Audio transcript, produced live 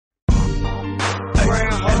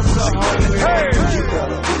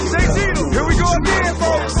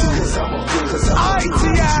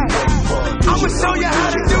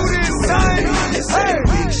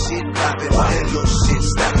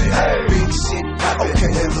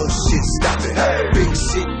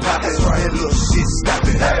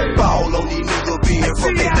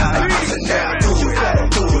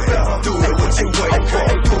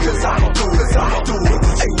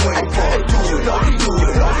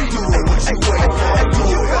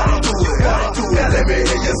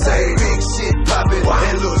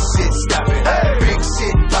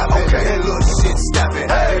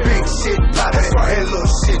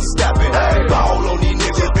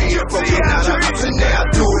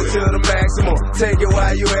take it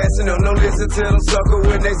while you asking them. Don't listen to them sucker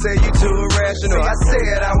when they say you too irrational. I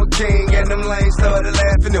said I was king and them lanes started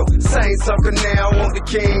laughing them. Same sucker now, want the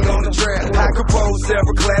king on the track. I compose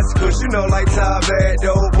several classicals, you know, like Top Bad, the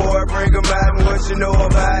old boy, bring them out and what you know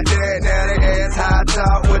about that. Now they ask high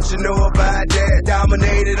top, what you know about that.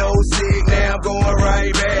 Dominated old sick, now I'm going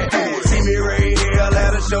right back. See me right here,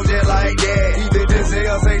 let her show just like that. Even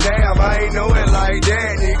Denzel say, damn, I ain't know it like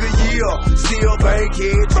that. Nigga, yeah, still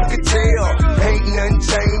bankhead, you can tell. Ain't nothing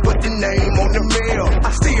changed but the name on the mail.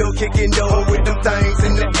 I still kicking dough with them things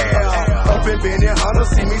in the air. Up in Benny Hunter,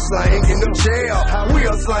 see me slang in them jail. We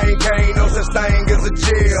a slang, ain't no such thing as a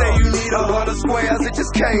jail. Say you need 100 squares, it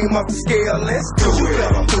just came off the scale. Let's do it.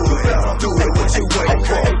 Do it, what you waiting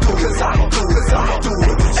for? Cause I'ma do it, do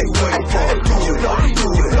it, what you waiting for? You know you do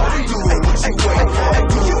it, what you waiting for?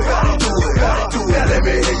 You gotta do it, now let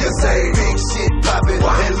me hear you say big shit poppin',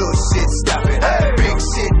 and little shit stoppin'. Big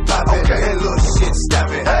shit poppin', and little shit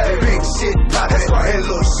stoppin'. Big shit poppin', and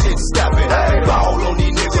little shit stoppin'. Ball on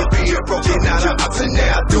these niggas being broken out of option.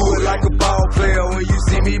 Now I do it like a ball player. When you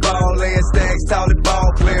see me ball, laying stacks, tall ball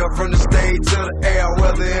player from the stage to the air.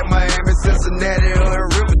 Whether in Miami, Cincinnati, or in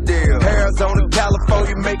Riverdale, Arizona,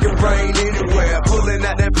 California, make it rain anywhere. Pulling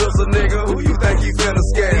out that pistol, nigga, who you think you finna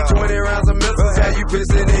scare? 20 rounds of missiles, how you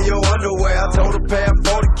pissing in your underwear? I told her pay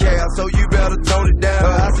 40 cal, so you better tone it down.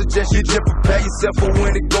 I suggest you just prepare yourself for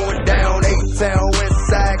when it going down. 8-town, West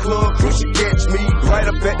Side Club, you should catch me right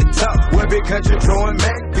up at the top, where big country throwing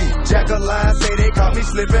Mac beat. Jack a line, say they caught me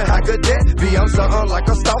slipping, how could that be? I'm something like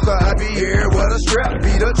a stalker, I be here with a strap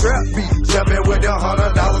beat, a trap beat. Jumping with the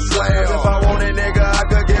 $100 slab. If I want it, nigga, I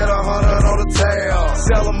could get 100 on the tail.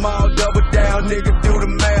 Sell them all, double down, nigga, do the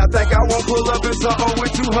math. Think I won't pull up in something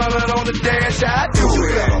with 200 on the dash? I do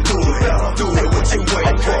it, do it, what you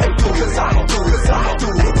waiting for? Cause I'ma do it,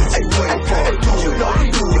 what you waiting for? You know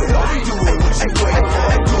you do it, what you waiting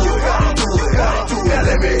for? You gotta do it, now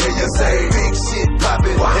let me hear you say big shit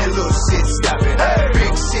poppin', and little shit stoppin'.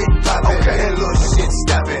 Big shit poppin', and little shit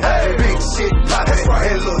stoppin'. Big shit poppin',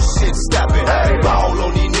 and little shit stoppin'. Ball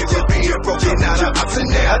on these niggas being broken out of option.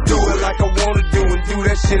 Now I do it like I wanna do and do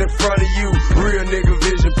that shit in front of you. Real nigga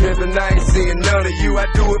vision pimpin', I ain't seeing none of you. I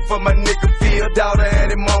do it for my nigga Phil, daughter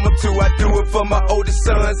and his mama too. I do it for my oldest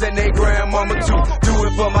sons and they grandmama too. Do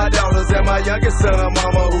it for my daughters and my youngest son,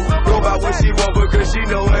 mama who go by what she want because she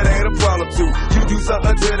know it ain't a problem too. You do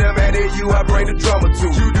something to them and then you I bring the drama to.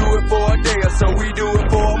 You do it for a day or so, we do it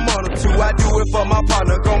for a month or two. I do it for my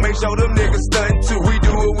partner, gon' make sure them niggas stuntin' too. We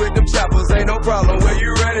do it with them choppers, ain't no problem where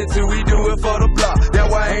you running to. We do it for the block, that's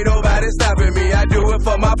why ain't nobody stopping me. I do it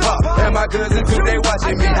for my pop and my cousin too, they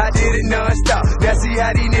watching me. I did it non-stop, now see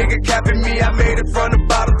how these niggas capping me. I made it from the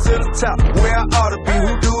bottom to the top, where I ought to be.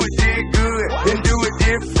 Who do it did good and do it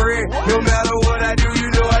different. No matter what I do, you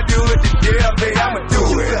know I do it to death, baby. I'ma do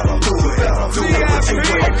it, do it what you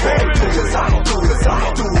waiting for. Cause I'ma do it,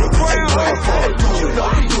 what you waiting for. You know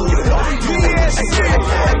you do it, what you waiting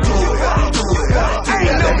for. Do it,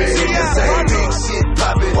 now let me hear you say big shit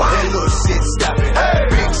poppin', and little shit stoppin'.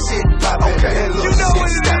 Big shit poppin', and little shit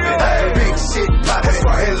stoppin'. Big shit poppin',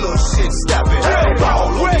 and little shit stoppin'. Ball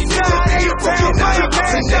on these niggas being broken out of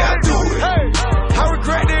option. Now I do it. I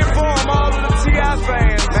regret to inform all of the T.I.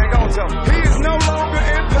 fans, man, go tell him. He is no longer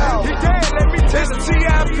in power. He dead, let me tell you. It's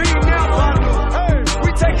T.I.P. now, partner. Hey, we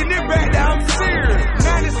taking it back down serious.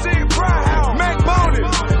 96 Pride, Mac Boney,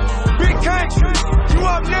 Big Country. You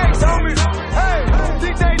up next, homie. Hey,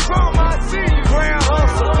 DJ Drum, I see you. Grand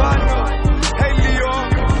Hustle, partner. Hey, Leo,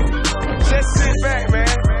 just sit back,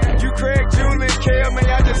 man. You Craig, Julie, and Kel, man,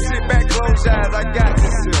 y'all just sit back, close your eyes. I got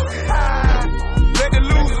this shit. Let the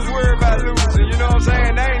losers worry about losing, you know what I'm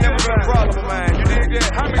saying? That ain't never been a problem of mine, you dig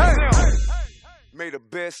that? How many cents? May the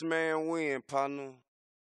best man win, partner.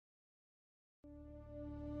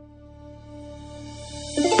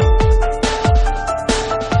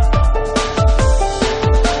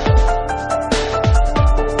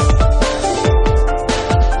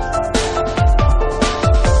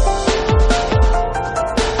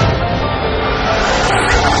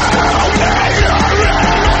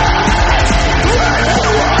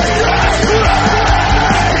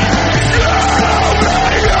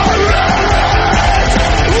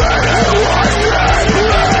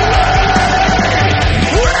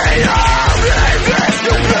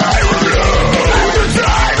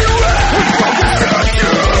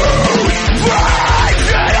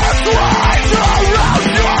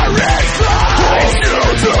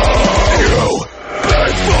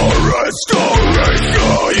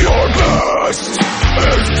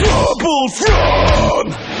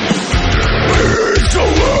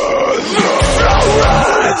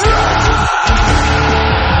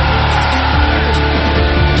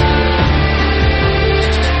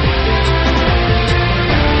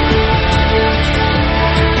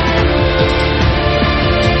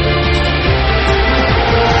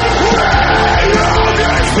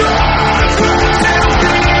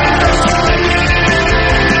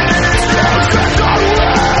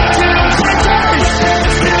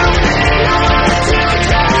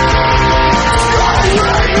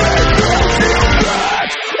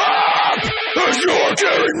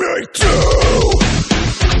 Take two.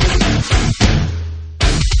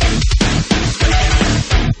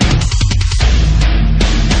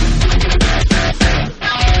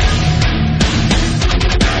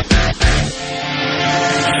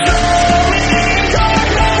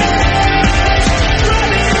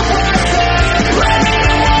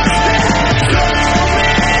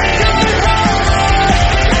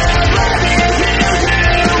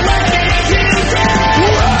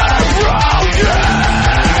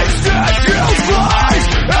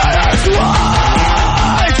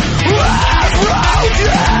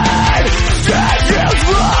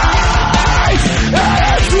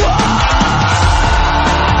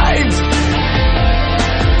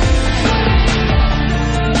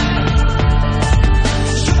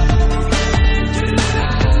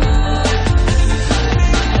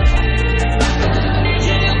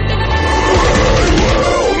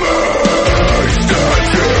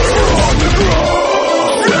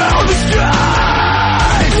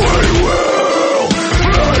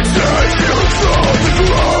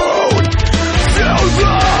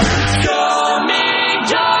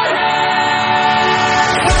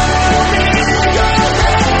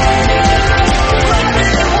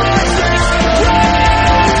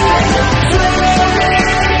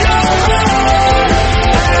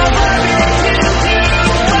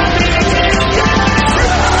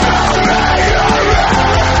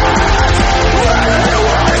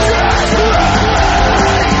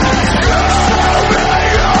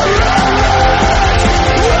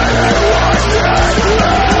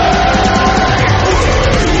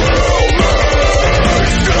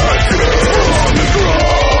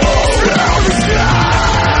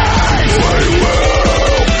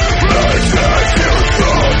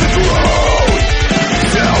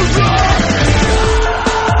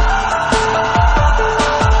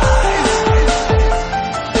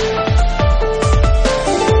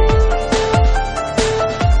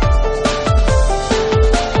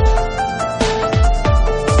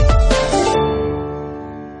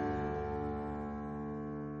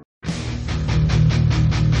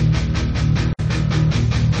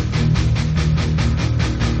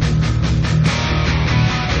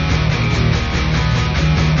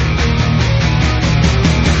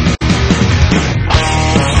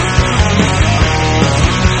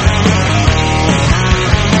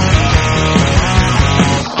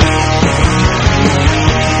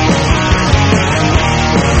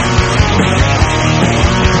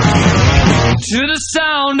 To the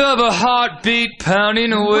sound of a heartbeat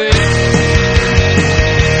pounding away.